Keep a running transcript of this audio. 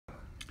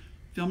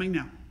Filming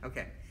now.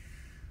 Okay.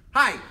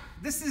 Hi,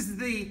 this is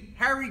the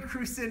Harry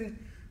Krewsun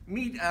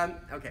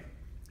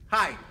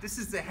Hi, this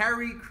is the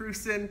Harry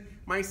Krewsun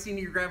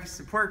Myasthenia Gravis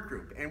support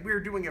group, and we're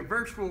doing a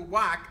virtual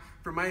walk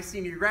for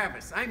Myasthenia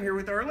Gravis. I'm here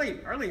with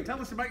Arlene. Arlene,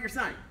 tell us about your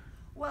sign.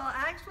 Well,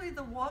 actually,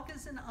 the walk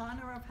is in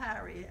honor of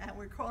Harry, and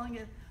we're calling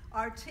it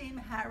our Team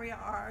Harry,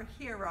 our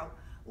hero.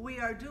 We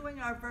are doing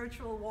our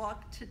virtual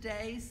walk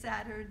today,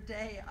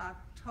 Saturday,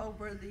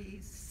 October the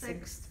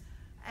 6th,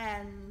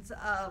 and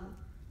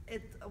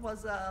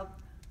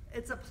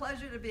it's a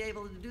pleasure to be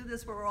able to do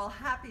this. We're all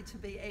happy to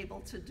be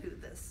able to do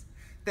this.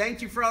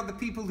 Thank you for all the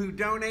people who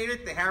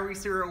donated the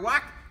Harry's Hero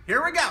Walk.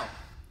 Here we go.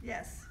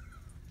 Yes.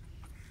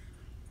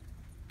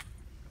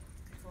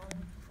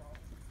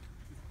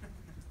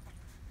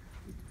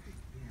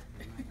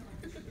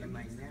 And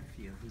my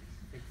nephew, who's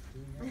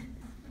 16 now,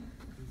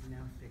 he's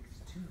now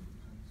 6'2".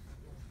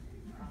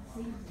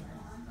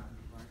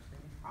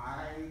 I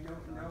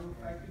don't know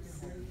if I could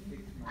say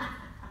 6 months.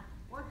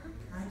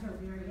 I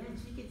told Mary Ann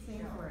she could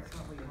sing for us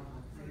while we were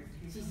home.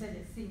 She said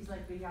it seems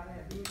like we gotta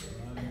have music.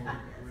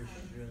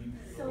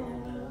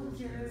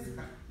 Soldiers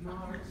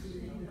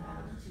marching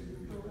out to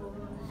war.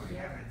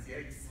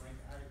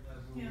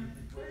 Yeah.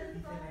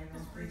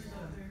 That's pretty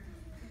out there.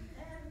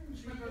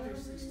 My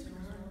brother's 6'2".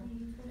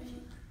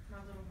 My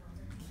little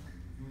brother.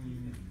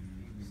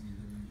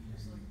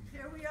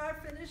 Here we are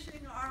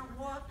finishing our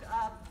walk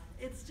up.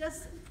 It's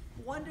just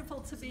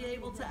wonderful to be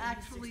able to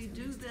actually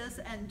do this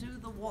and do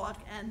the walk.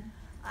 And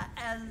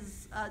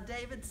as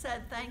David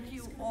said, thank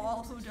you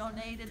all who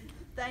donated.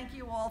 Thank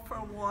you all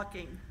for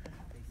walking.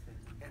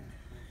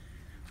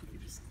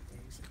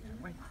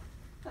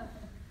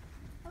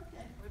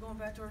 Okay. We're going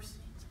back to our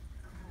seats.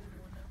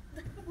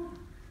 I'm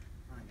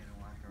gonna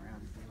walk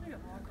around. We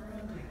gotta walk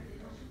around.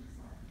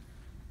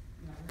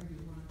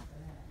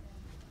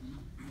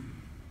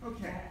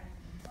 Okay.